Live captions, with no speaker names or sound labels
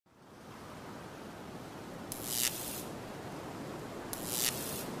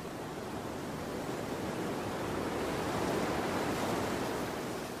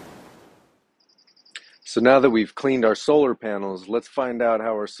So now that we've cleaned our solar panels, let's find out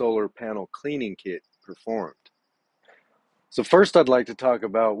how our solar panel cleaning kit performed. So first I'd like to talk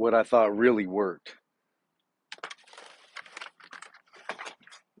about what I thought really worked.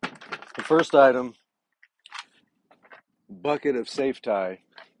 The first item, bucket of Safe Tie,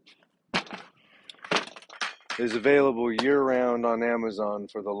 is available year-round on Amazon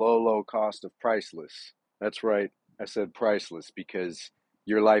for the low cost of priceless. That's right, I said priceless because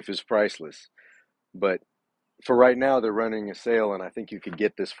your life is priceless. But for right now, they're running a sale, and I think you could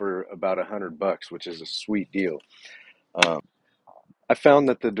get this for about $100, which is a sweet deal. Um, I found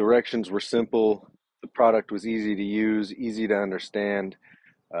that the directions were simple, the product was easy to use, easy to understand.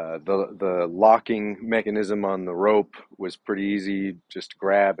 The locking mechanism on the rope was pretty easy, just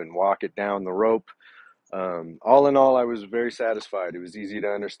grab and walk it down the rope. All in all, I was very satisfied. It was easy to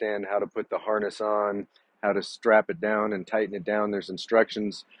understand how to put the harness on, how to strap it down and tighten it down. There's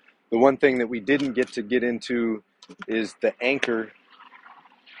instructions. The one thing that we didn't get into is the anchor,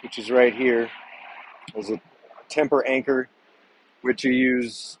 which is right here. There's a temper anchor, which you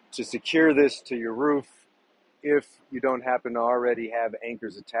use to secure this to your roof if you don't happen to already have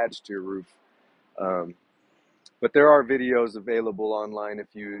anchors attached to your roof. Um, but there are videos available online if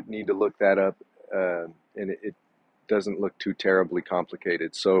you need to look that up, and it doesn't look too terribly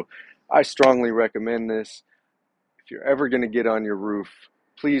complicated. So I strongly recommend this. If you're ever going to get on your roof,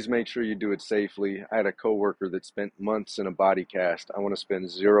 please make sure you do it safely. I had a coworker that spent months in a body cast. I want to spend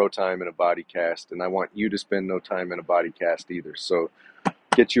 0 time in a body cast, and I want you to spend no time in a body cast either. So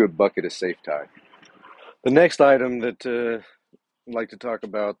get you a bucket of Safe Tie. The next item that I'd like to talk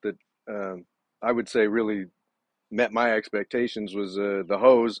about that I would say really met my expectations was the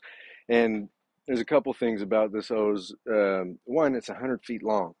hose. And there's a couple things about this hose. One, it's 100 feet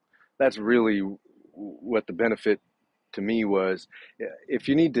long. That's really what the benefit to me was. If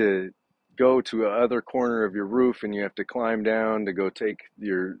you need to go to a other corner of your roof and you have to climb down to go take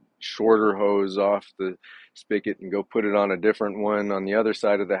your shorter hose off the spigot and go put it on a different one on the other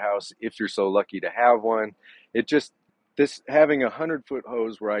side of the house, if you're so lucky to have one, it just, this having 100-foot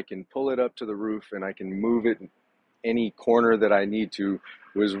hose where I can pull it up to the roof and I can move it any corner that I need to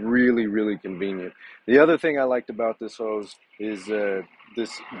was really convenient. The other thing I liked about this hose is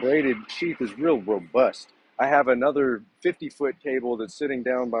this braided sheath is real robust. I have another 50-foot cable that's sitting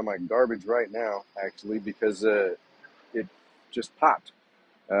down by my garbage right now, actually, because it just popped.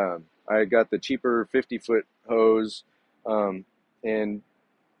 I got the cheaper 50-foot hose, and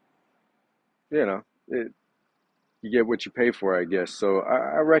it, you get what you pay for, I guess. So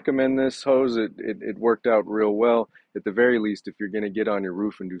I recommend this hose. It worked out real well. At the very least, if you're going to get on your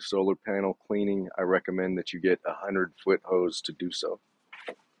roof and do solar panel cleaning, I recommend that you get a 100-foot hose to do so.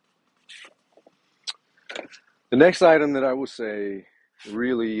 The next item that I will say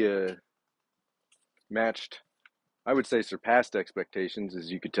really matched, I would say surpassed expectations,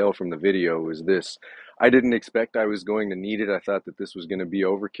 as you could tell from the video, was this. I didn't expect I was going to need it. I thought that this was going to be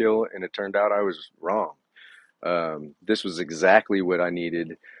overkill, and it turned out I was wrong. This was exactly what I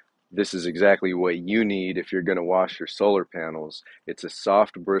needed. This is exactly what you need if you're going to wash your solar panels. It's a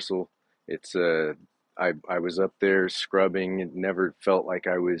soft bristle. I was up there scrubbing. It never felt like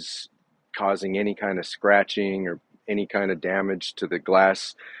I was causing any kind of scratching or any kind of damage to the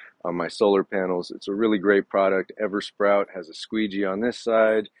glass on my solar panels. It's a really great product. Eversprout has a squeegee on this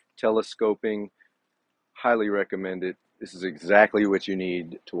side, telescoping. Highly recommend it. This is exactly what you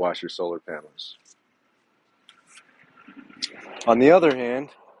need to wash your solar panels. On the other hand,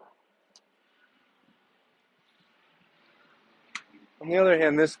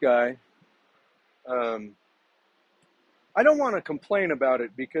 this guy, I don't want to complain about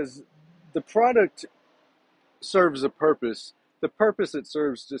it because the product serves a purpose. The purpose it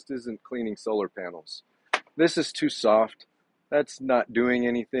serves just isn't cleaning solar panels. This is too soft. That's not doing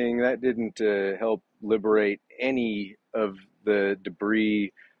anything. That didn't help liberate any of the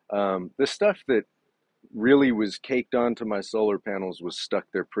debris. The stuff that really was caked onto my solar panels was stuck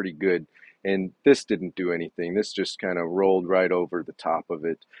there pretty good. And this didn't do anything. This just kind of rolled right over the top of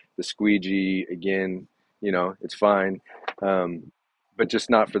it. The squeegee, again, it's fine, but just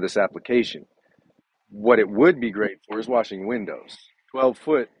not for this application. What it would be great for is washing windows. 12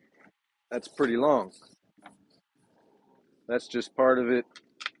 foot, that's pretty long. That's just part of it.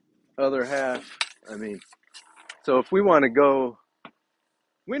 Other half, so if we want to go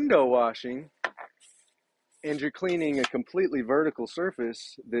window washing and you're cleaning a completely vertical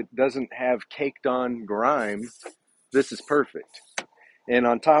surface that doesn't have caked on grime, this is perfect. And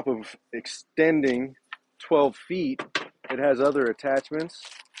on top of extending 12 feet, it has other attachments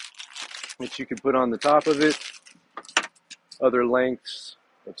that you can put on the top of it, other lengths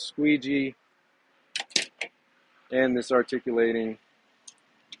of squeegee. and this articulating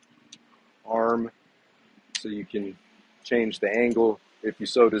arm so you can change the angle if you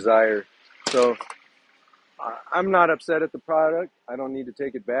so desire. So I'm not upset at the product. I don't need to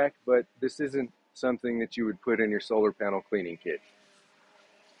take it back, but this isn't something that you would put in your solar panel cleaning kit.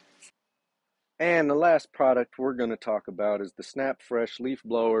 And the last product we're going to talk about is the Snap Fresh leaf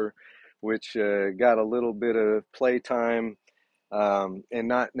blower, which got a little bit of playtime and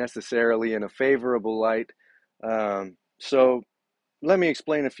not necessarily in a favorable light. So let me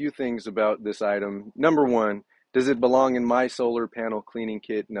explain a few things about this item. Number one, does it belong in my solar panel cleaning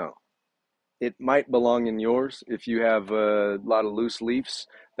kit? No. It might belong in yours if you have a lot of loose leaves.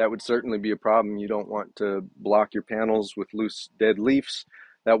 That would certainly be a problem. You don't want to block your panels with loose dead leaves.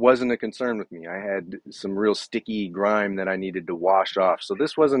 That wasn't a concern with me. I had some real sticky grime that I needed to wash off. So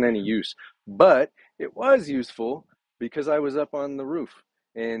this wasn't any use, but it was useful because I was up on the roof.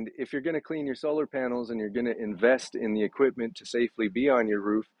 And if you're going to clean your solar panels and you're going to invest in the equipment to safely be on your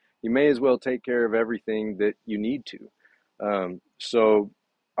roof, you may as well take care of everything that you need to. So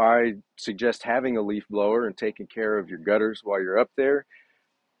I suggest having a leaf blower and taking care of your gutters while you're up there.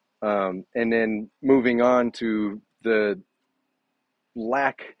 And then moving on to the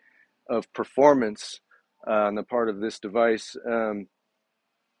lack of performance on the part of this device, the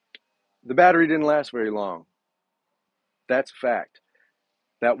battery didn't last very long. That's a fact.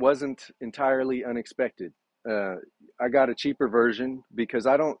 That wasn't entirely unexpected. I got a cheaper version because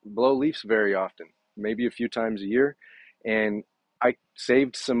I don't blow leaves very often, maybe a few times a year. And I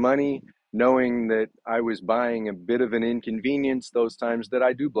saved some money knowing that I was buying a bit of an inconvenience those times that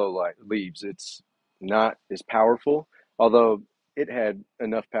I do blow leaves. It's not as powerful, although it had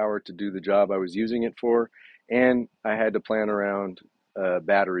enough power to do the job I was using it for. And I had to plan around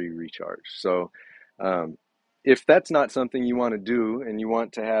battery recharge. So, if that's not something you want to do and you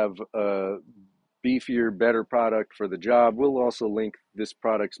want to have a beefier, better product for the job, we'll also link this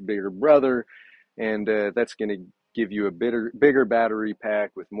product's bigger brother, and that's going to give you a bigger battery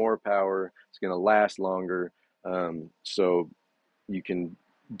pack with more power. It's going to last longer, so you can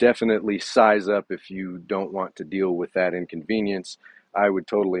definitely size up if you don't want to deal with that inconvenience. I would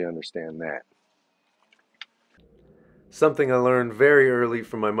totally understand that. Something I learned very early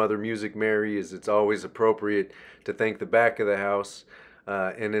from my mother, Music Mary, is it's always appropriate to thank the back of the house,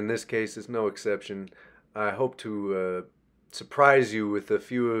 and in this case, it's no exception. I hope to surprise you with a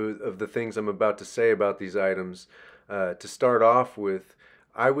few of the things I'm about to say about these items. To start off with,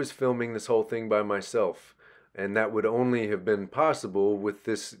 I was filming this whole thing by myself, and that would only have been possible with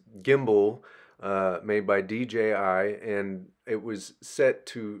this gimbal made by DJI, and it was set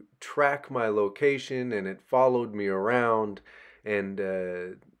to track my location and it followed me around.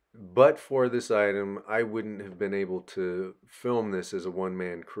 And but for this item, I wouldn't have been able to film this as a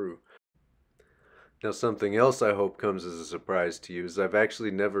one-man crew. Now, something else I hope comes as a surprise to you is I've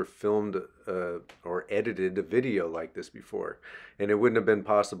actually never filmed or edited a video like this before, and it wouldn't have been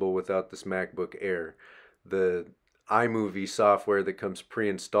possible without this MacBook Air. The iMovie software that comes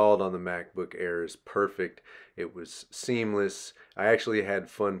pre-installed on the MacBook Air is perfect. It was seamless. I actually had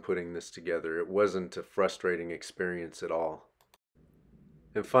fun putting this together. It wasn't a frustrating experience at all.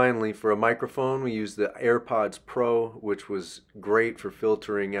 And finally, for a microphone, we used the AirPods Pro, which was great for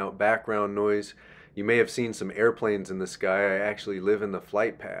filtering out background noise. You may have seen some airplanes in the sky. I actually live in the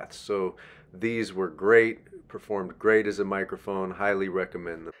flight path, so these were great, performed great as a microphone. Highly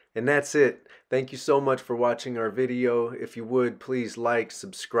recommend them. And that's it. Thank you so much for watching our video. If you would, please like,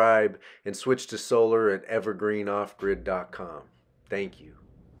 subscribe, and switch to solar at evergreenoffgrid.com. Thank you.